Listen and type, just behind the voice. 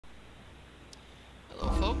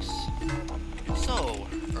So,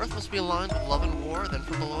 Earth must be aligned with love and war, then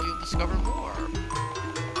from below you'll discover more.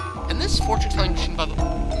 And this fortune-telling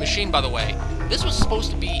machine, by the way, this was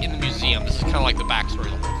supposed to be in the museum. This is kind of like the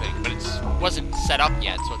backstory of the whole thing, but it wasn't set up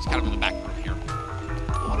yet, so it's kind of in the back room here.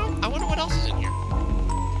 I wonder what else is in here.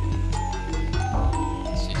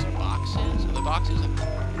 Let's see some boxes. Other boxes.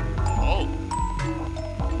 Oh.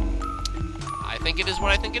 I think it is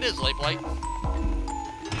what I think it is, Late Blight.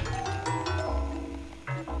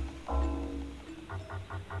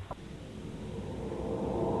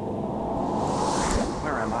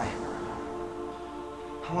 Where am I?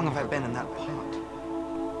 How long have I been in that pond?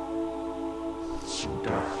 It's so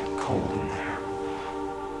dark and cold in there.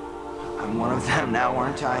 I'm one of them now,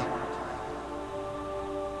 aren't I?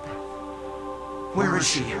 Where is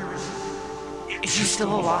she? Is she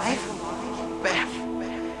still alive? Beth!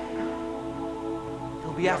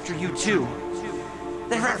 They'll be after you too.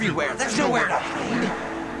 They're everywhere. There's nowhere to hide.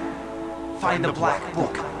 Find the black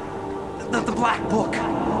book. The black book.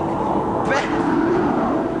 Beth!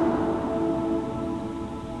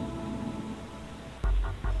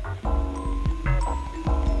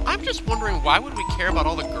 I'm just wondering, why would we care about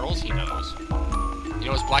all the girls he knows? You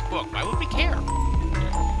know, his black book. Why would we care?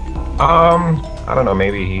 I don't know,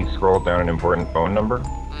 maybe he scrolled down an important phone number?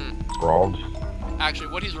 Scrawled? Actually,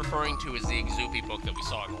 what he's referring to is the Exupi book that we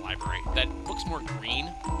saw in the library. That looks more green.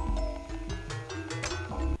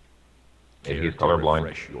 Maybe he's colorblind.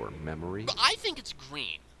 Refresh your memory. But I think it's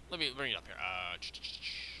green. Let me bring it up here.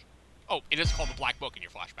 Oh, it is called the Black Book in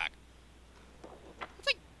your flashback. It's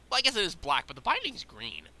like, well, I guess it is black, but the binding's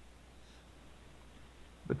green.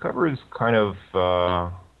 The cover is kind of,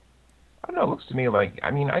 I don't know, it looks to me like,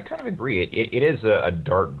 I mean, I kind of agree. It is a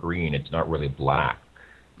dark green. It's not really black.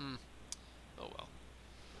 Oh, well.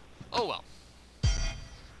 Oh, well.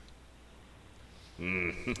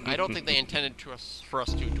 I don't think they intended for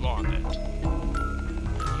us to dwell on that.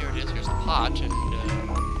 Here it is. Here's the pot, and,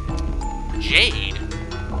 Jade?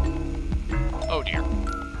 Oh, dear.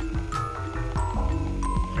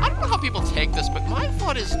 I don't know how people take this, but my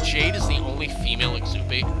thought is Jade is the only female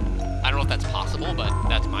Exupi. I don't know if that's possible, but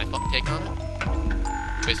that's my take on it.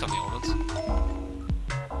 Based on the elements.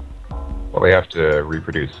 Well, they have to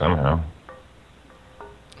reproduce somehow.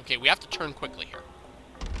 Okay, we have to turn quickly here.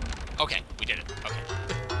 Okay, we did it. Okay.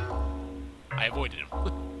 I avoided him.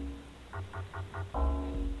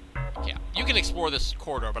 Yeah, you can explore this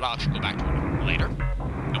corridor, but I'll actually go back to it later.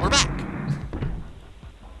 And we're back!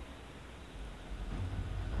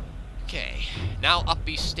 Okay, now up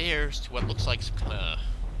these stairs to what looks like some kind of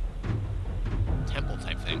temple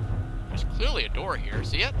type thing. There's clearly a door here,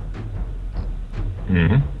 see it?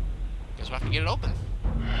 Mm-hmm. Guess we'll have to get it open.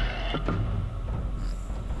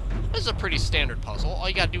 This is a pretty standard puzzle. All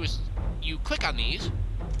you gotta do is you click on these,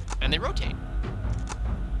 and they rotate.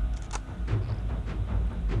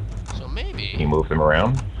 So maybe... Can you move them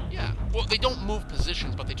around? Yeah. Well, they don't move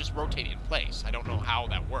positions, but they just rotate in place. I don't know how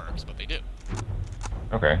that works, but they do.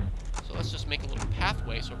 Okay. So let's just make a little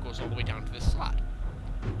pathway so it goes all the way down to this slot.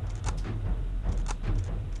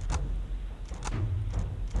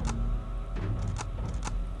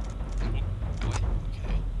 Okay.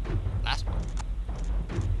 Last one.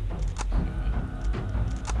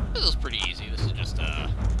 This is pretty easy. This is just,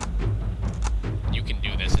 you can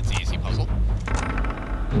do this. It's an easy puzzle.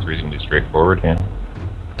 Seems reasonably straightforward, yeah.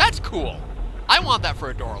 That's cool. I want that for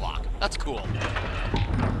a door lock. That's cool.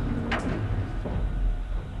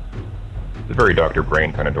 It's a very Dr.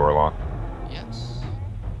 Brain kind of door lock. Yes.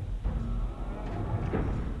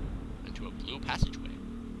 Into a blue passageway.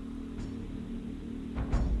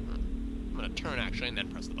 I'm gonna turn, actually, and then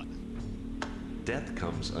press the button. Death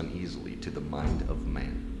comes uneasily to the mind of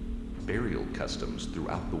man. Burial customs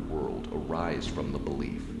throughout the world arise from the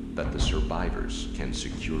belief that the survivors can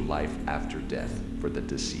secure life after death for the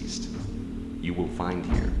deceased. You will find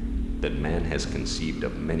here that man has conceived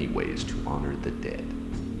of many ways to honor the dead.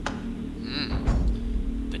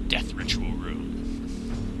 The death ritual room.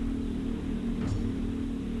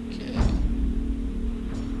 Okay.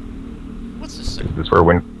 What's this say? Is this where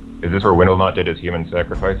Windlenot did his human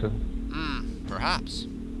sacrifices? Perhaps.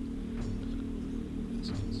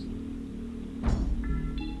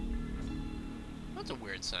 That's a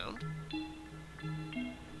weird sound.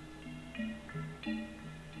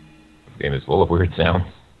 This game is full of weird sounds.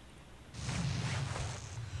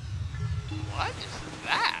 What is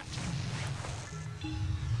that?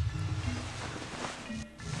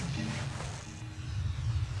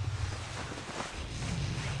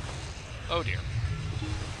 Oh dear.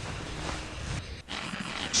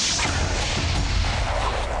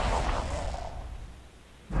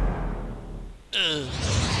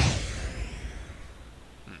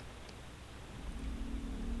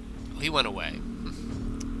 he went away.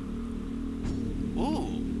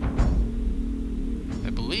 Ooh. I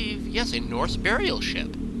believe, yes, a Norse burial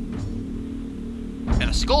ship. And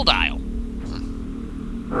a skull dial.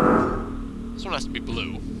 This one has to be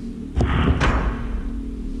blue.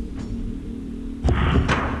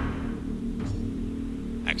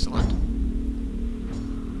 Excellent.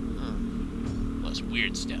 Less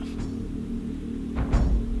weird stuff.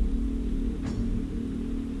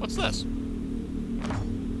 What's this?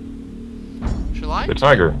 Shall I? The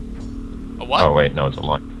tiger. A what? Oh, wait, no, it's a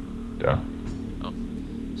lion. Yeah. Oh.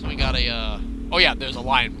 So we got a, oh yeah, there's a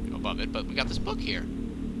lion above it, but we got this book here.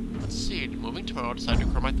 Let's see. Moving tomorrow, I decided to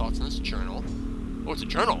record my thoughts in this journal. Oh, it's a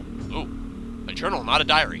journal. Oh, a journal, not a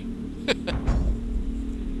diary.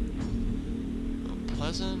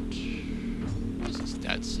 Pleasant. What does his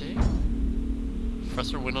dad say?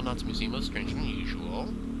 Professor Windlenot's museum was strange and unusual.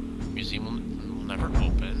 Museum will never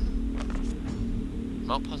open.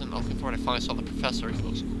 Mount Pleasant, looking forward. I finally saw the professor. He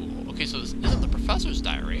looks cool. Okay, so this isn't the professor's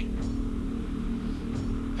diary.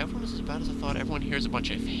 Everyone is as bad as I thought. Everyone here is a bunch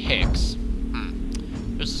of hicks.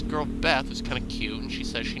 There's this girl, Beth, who's kind of cute, and she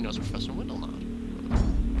says she knows Professor Windlenot.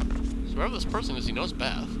 So whoever this person is, he knows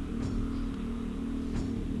Beth.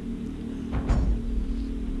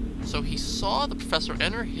 So he saw the professor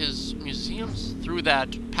enter his museums through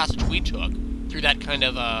that passage we took, through that kind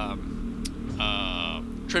of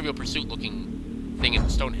Trivial Pursuit-looking thing in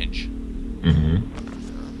Stonehenge. Mm-hmm.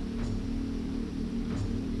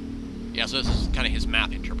 Yeah, so this is kind of his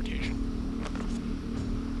map interpretation.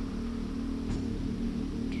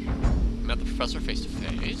 Met the professor face to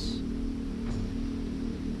face.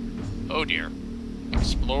 Oh dear.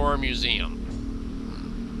 Explorer Museum.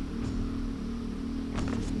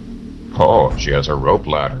 Oh, she has a rope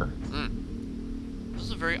ladder. This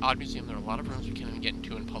is a very odd museum. There are a lot of rooms we can't even get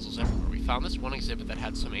into and puzzles everywhere. We found this one exhibit that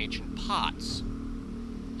had some ancient pots.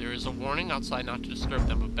 There is a warning outside not to disturb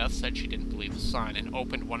them, but Beth said she didn't believe the sign and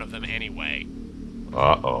opened one of them anyway.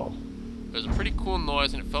 Uh-oh. There was a pretty cool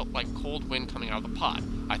noise and it felt like cold wind coming out of the pot.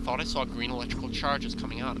 I thought I saw green electrical charges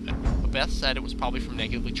coming out of it, but Beth said it was probably from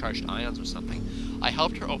negatively charged ions or something. I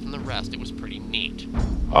helped her open the rest. It was pretty neat.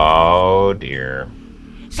 Oh, dear.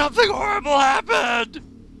 Something horrible happened!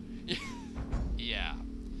 Yeah.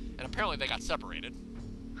 And apparently they got separated.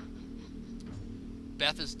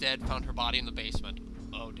 Beth is dead, found her body in the basement.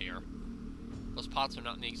 Oh dear. Those pots are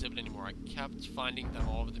not in the exhibit anymore. I kept finding them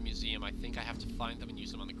all over the museum. I think I have to find them and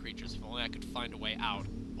use them on the creatures. If only I could find a way out.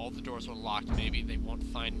 All the doors are locked. Maybe they won't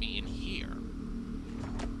find me in here.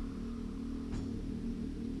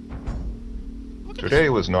 Today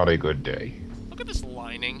was not a good day. Look at this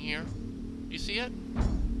lining here. Do you see it?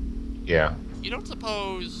 Yeah. You don't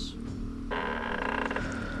suppose...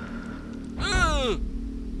 Ugh!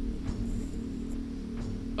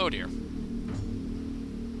 Oh dear.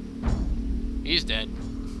 He's dead.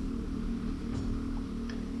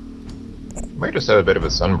 Might just have a bit of a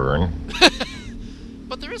sunburn.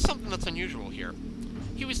 But there is something that's unusual here.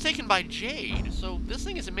 He was taken by jade, so this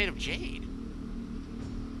thing isn't made of jade.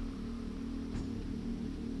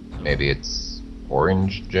 Maybe it's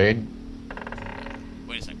orange jade?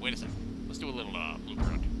 Wait a sec. Let's do a little loop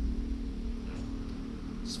around.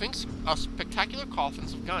 Sphinx, spectacular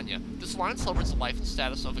coffins of Ganya. This line celebrates the life and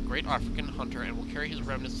status of the great African hunter and will carry his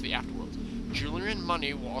remnants to the afterworlds. Jewelry and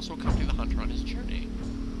money will also accompany the hunter on his journey.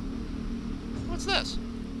 What's this?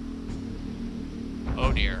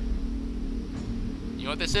 Oh dear. You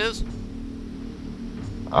know what this is?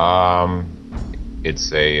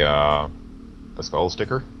 It's a skull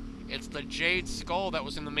sticker? It's the jade skull that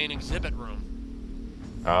was in the main exhibit room.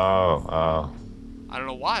 Oh. I don't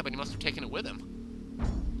know why, but he must have taken it with him.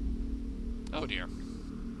 Oh dear.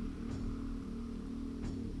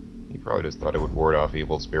 He probably just thought it would ward off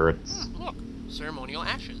evil spirits. Look. Ceremonial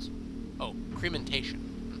ashes. Oh, cremation.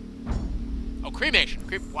 Oh, cremation.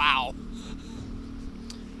 Wow.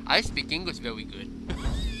 I speak English very good.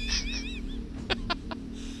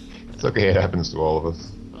 It's okay, it happens to all of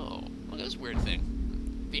us. Oh, look at this weird thing.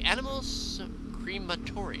 The Animals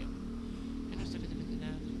Crematorium.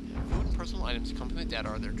 Food and personal items accompanying the dead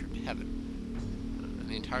are their trip to heaven. And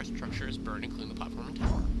the entire structure is burned, including the platform and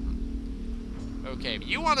tower. Okay, but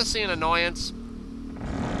you want to see an annoyance?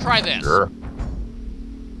 Try this. Sure.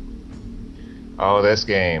 Oh, this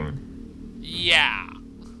game. Yeah.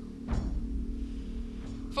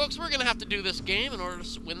 Folks, we're going to have to do this game in order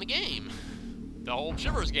to win the game. The old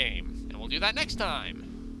Shivers game. And we'll do that next time.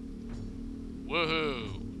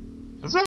 Woohoo.